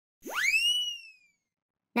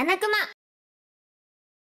7クマ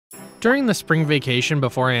During the spring vacation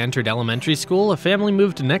before I entered elementary school, a family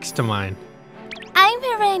moved next to mine. I'm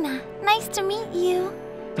Irena. Nice to meet you.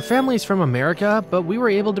 The family's from America, but we were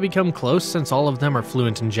able to become close since all of them are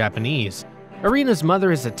fluent in Japanese. Arena's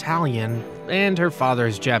mother is Italian, and her father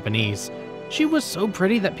is Japanese. She was so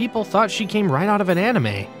pretty that people thought she came right out of an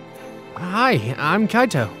anime. Hi, I'm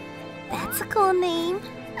Kaito. That's a cool name.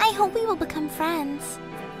 I hope we will become friends.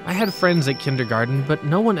 I had friends at kindergarten, but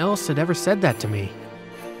no one else had ever said that to me.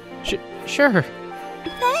 Sure.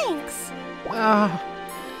 Thanks.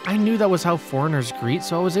 I knew that was how foreigners greet,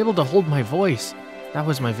 so I was able to hold my voice. That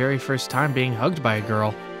was my very first time being hugged by a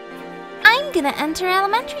girl. I'm gonna enter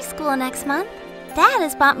elementary school next month. Dad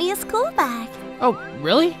has bought me a school bag. Oh,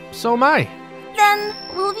 really? So am I. Then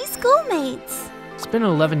we'll be schoolmates. It's been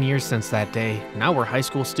 11 years since that day. Now we're high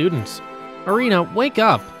school students. Arena, wake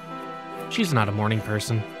up. She's not a morning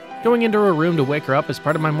person. Going into her room to wake her up is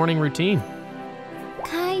part of my morning routine.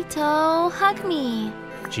 Kaito, hug me.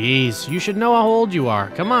 Jeez, you should know how old you are.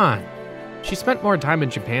 Come on. She spent more time in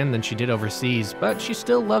Japan than she did overseas, but she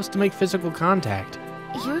still loves to make physical contact.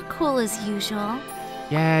 You're cool as usual.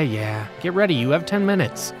 Yeah. Get ready, you have 10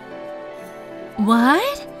 minutes.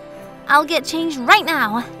 What? I'll get changed right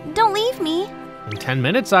now. Don't leave me. In 10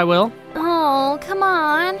 minutes, I will. Oh, come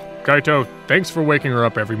on. Kaito, thanks for waking her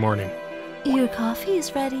up every morning. Your coffee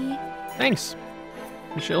is ready. Thanks.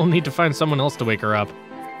 She'll need to find someone else to wake her up.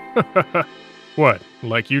 What,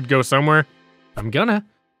 like you'd go somewhere? I'm gonna.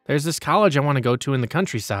 There's this college I want to go to in the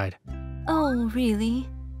countryside. Oh, really?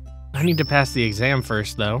 I need to pass the exam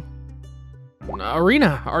first, though.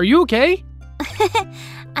 Arena, are you okay?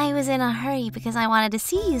 I was in a hurry because I wanted to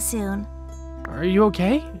see you soon. Are you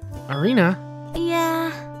okay? Arena?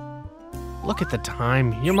 Yeah. Look at the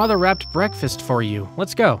time. Your mother wrapped breakfast for you.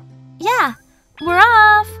 Let's go. Yeah, we're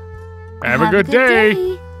off. Have a good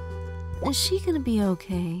day. Is she gonna be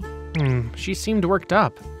okay? She seemed worked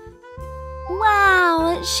up.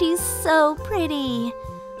 Wow, she's so pretty.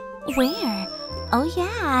 Where? Oh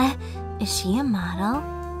yeah, is she a model?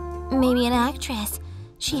 Maybe an actress.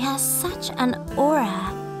 She has such an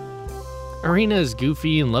aura. Arena is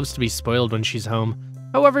goofy and loves to be spoiled when she's home.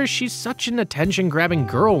 However, she's such an attention-grabbing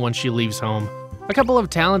girl when she leaves home. A couple of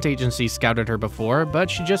talent agencies scouted her before, but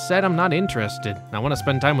she just said, I'm not interested. I want to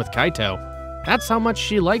spend time with Kaito. That's how much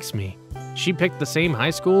she likes me. She picked the same high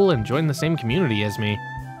school and joined the same community as me.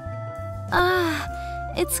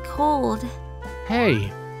 It's cold.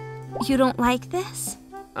 Hey. You don't like this?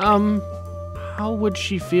 How would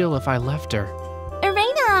she feel if I left her?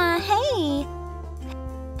 Irena, hey.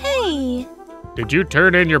 Hey. Did you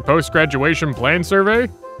turn in your post-graduation plan survey?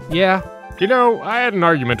 Yeah. You know, I had an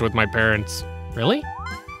argument with my parents. Really?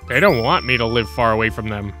 They don't want me to live far away from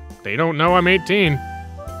them. They don't know I'm 18.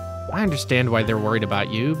 I understand why they're worried about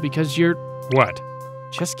you, because you're... What?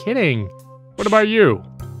 Just kidding. What about you?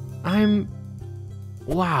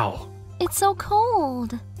 Wow. It's so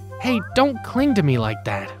cold. Hey, don't cling to me like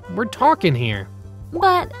that. We're talking here.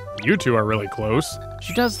 But... You two are really close.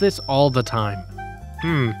 She does this all the time.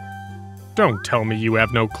 Don't tell me you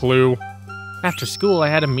have no clue. After school, I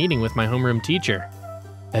had a meeting with my homeroom teacher.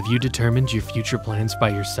 Have you determined your future plans by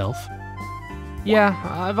yourself? Yeah,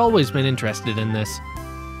 I've always been interested in this.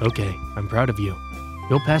 Okay, I'm proud of you.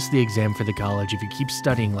 You'll pass the exam for the college if you keep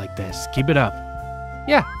studying like this. Keep it up.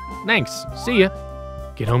 Yeah, thanks. See ya.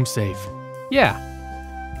 Get home safe. Yeah.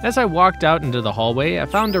 As I walked out into the hallway, I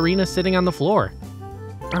found Arena sitting on the floor.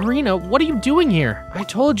 Arena, what are you doing here? I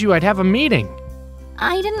told you I'd have a meeting.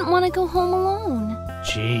 I didn't want to go home alone.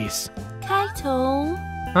 Jeez. Kaito.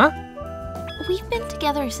 Huh? We've been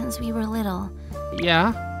together since we were little.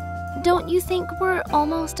 Yeah? Don't you think we're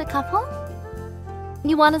almost a couple?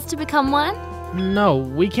 You want us to become one? No,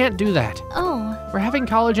 we can't do that. Oh. We're having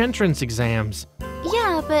college entrance exams.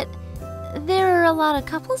 Yeah, but there are a lot of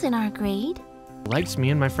couples in our grade. Likes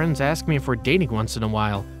me and my friends ask me if we're dating once in a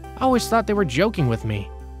while. I always thought they were joking with me.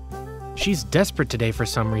 She's desperate today for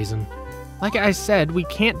some reason. Like I said, we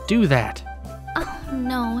can't do that. Oh,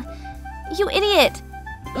 no. You idiot!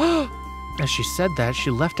 As she said that, she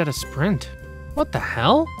left at a sprint. What the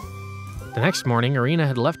hell? The next morning, Arena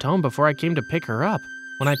had left home before I came to pick her up.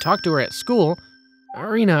 When I talked to her at school,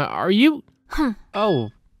 Arena, are you... Oh.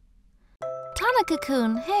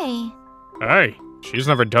 Tanaka-kun, hey. Hey, she's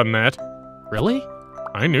never done that. Really?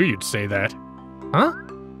 I knew you'd say that. Huh?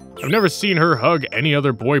 I've never seen her hug any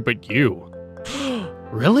other boy but you.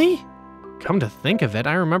 Really? Come to think of it,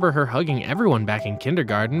 I remember her hugging everyone back in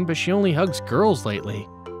kindergarten, but she only hugs girls lately.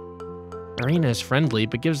 Arena is friendly,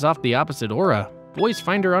 but gives off the opposite aura. Boys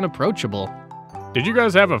find her unapproachable. Did you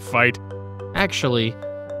guys have a fight? Actually,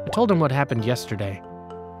 I told him what happened yesterday.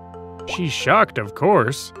 She's shocked, of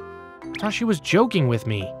course. I thought she was joking with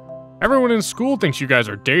me. Everyone in school thinks you guys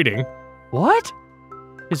are dating. What?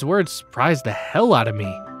 His words surprised the hell out of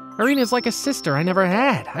me. Arena's like a sister I never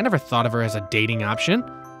had. I never thought of her as a dating option.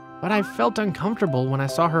 But I felt uncomfortable when I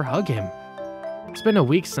saw her hug him. It's been a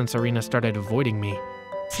week since Arena started avoiding me.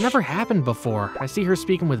 It's never happened before. I see her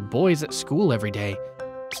speaking with boys at school every day.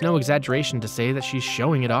 It's no exaggeration to say that she's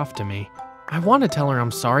showing it off to me. I want to tell her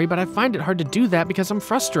I'm sorry, but I find it hard to do that because I'm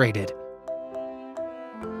frustrated.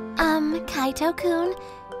 Kaito-kun,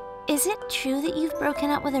 is it true that you've broken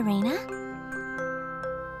up with Arena?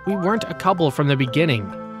 We weren't a couple from the beginning.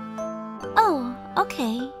 Oh,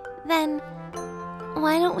 okay. Then,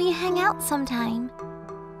 why don't we hang out sometime?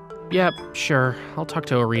 Yep, sure. I'll talk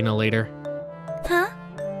to Arena later. Huh?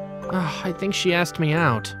 I think she asked me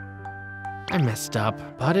out. I messed up,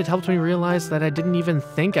 but it helped me realize that I didn't even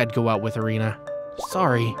think I'd go out with Arena.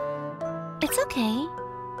 Sorry. It's okay.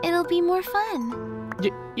 It'll be more fun.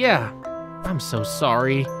 Yeah. I'm so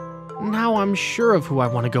sorry. Now I'm sure of who I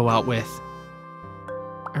want to go out with.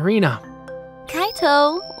 Arena.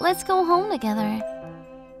 Kaito, let's go home together.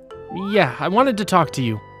 Yeah, I wanted to talk to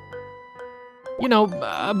you. You know,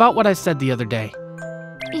 about what I said the other day.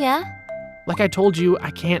 Yeah? Like I told you, I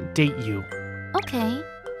can't date you. Okay.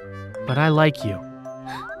 But I like you.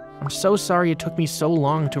 I'm so sorry it took me so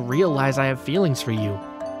long to realize I have feelings for you.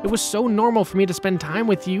 It was so normal for me to spend time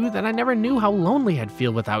with you that I never knew how lonely I'd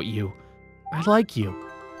feel without you. I like you.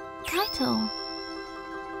 Kaito.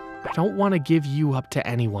 I don't want to give you up to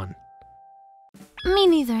anyone. Me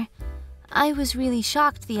neither. I was really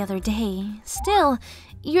shocked the other day. Still,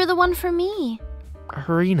 you're the one for me.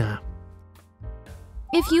 Arena.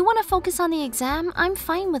 If you want to focus on the exam, I'm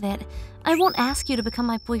fine with it. I won't ask you to become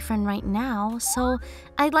my boyfriend right now, so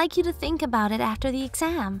I'd like you to think about it after the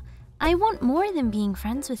exam. I want more than being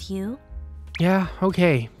friends with you. Yeah,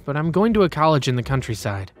 okay, but I'm going to a college in the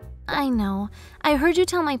countryside. I know. I heard you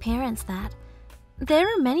tell my parents that. There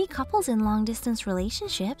are many couples in long-distance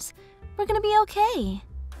relationships. We're gonna be okay.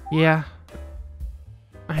 Yeah.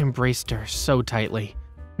 I embraced her so tightly.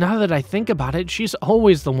 Now that I think about it, she's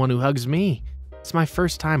always the one who hugs me. It's my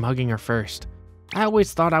first time hugging her first. I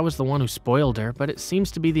always thought I was the one who spoiled her, but it seems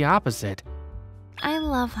to be the opposite. I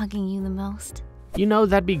love hugging you the most. You know,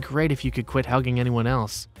 that'd be great if you could quit hugging anyone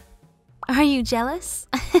else. Are you jealous?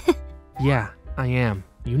 Yeah, I am.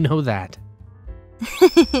 You know that.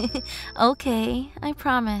 Okay, I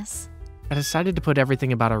promise. I decided to put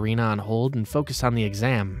everything about Arena on hold and focus on the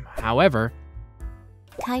exam. However...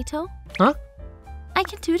 Kaito? Huh? I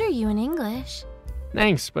can tutor you in English.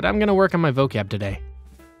 Thanks, but I'm gonna work on my vocab today.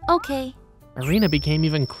 Okay. Arena became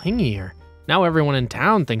even clingier. Now everyone in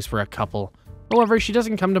town thinks we're a couple. However, she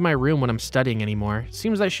doesn't come to my room when I'm studying anymore.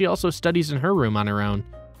 Seems that she also studies in her room on her own.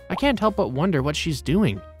 I can't help but wonder what she's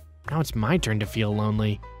doing. Now it's my turn to feel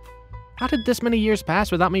lonely. How did this many years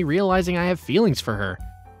pass without me realizing I have feelings for her?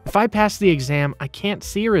 If I pass the exam, I can't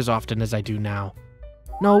see her as often as I do now.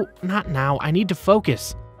 No, not now. I need to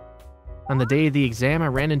focus. On the day of the exam, I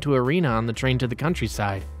ran into Arena on the train to the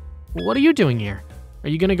countryside. What are you doing here? Are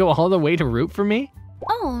you gonna go all the way to root for me?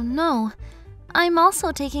 Oh, no. I'm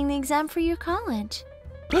also taking the exam for your college.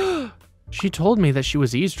 She told me that she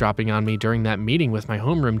was eavesdropping on me during that meeting with my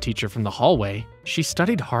homeroom teacher from the hallway. She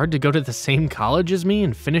studied hard to go to the same college as me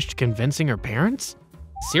and finished convincing her parents?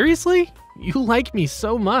 Seriously? You like me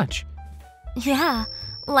so much. Yeah,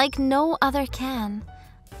 like no other can.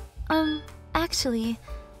 Actually,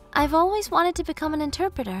 I've always wanted to become an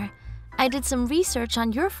interpreter. I did some research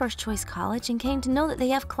on your first choice college and came to know that they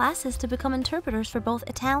have classes to become interpreters for both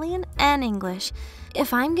Italian and English.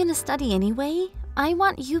 If I'm gonna study anyway, I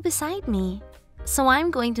want you beside me. So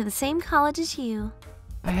I'm going to the same college as you.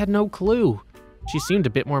 I had no clue. She seemed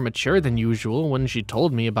a bit more mature than usual when she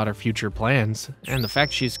told me about her future plans, and the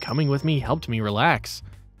fact she's coming with me helped me relax.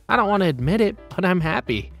 I don't want to admit it, but I'm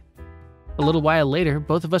happy. A little while later,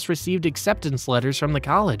 both of us received acceptance letters from the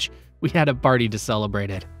college. We had a party to celebrate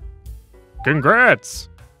it. Congrats!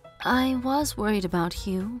 I was worried about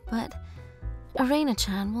you, but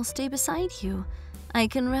Arena-chan will stay beside you. I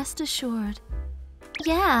can rest assured.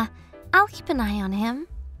 Yeah, I'll keep an eye on him.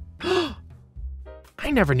 I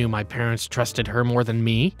never knew my parents trusted her more than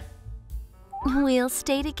me. We'll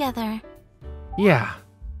stay together. Yeah.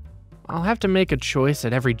 I'll have to make a choice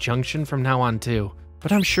at every junction from now on too,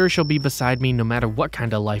 but I'm sure she'll be beside me no matter what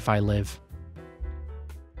kind of life I live.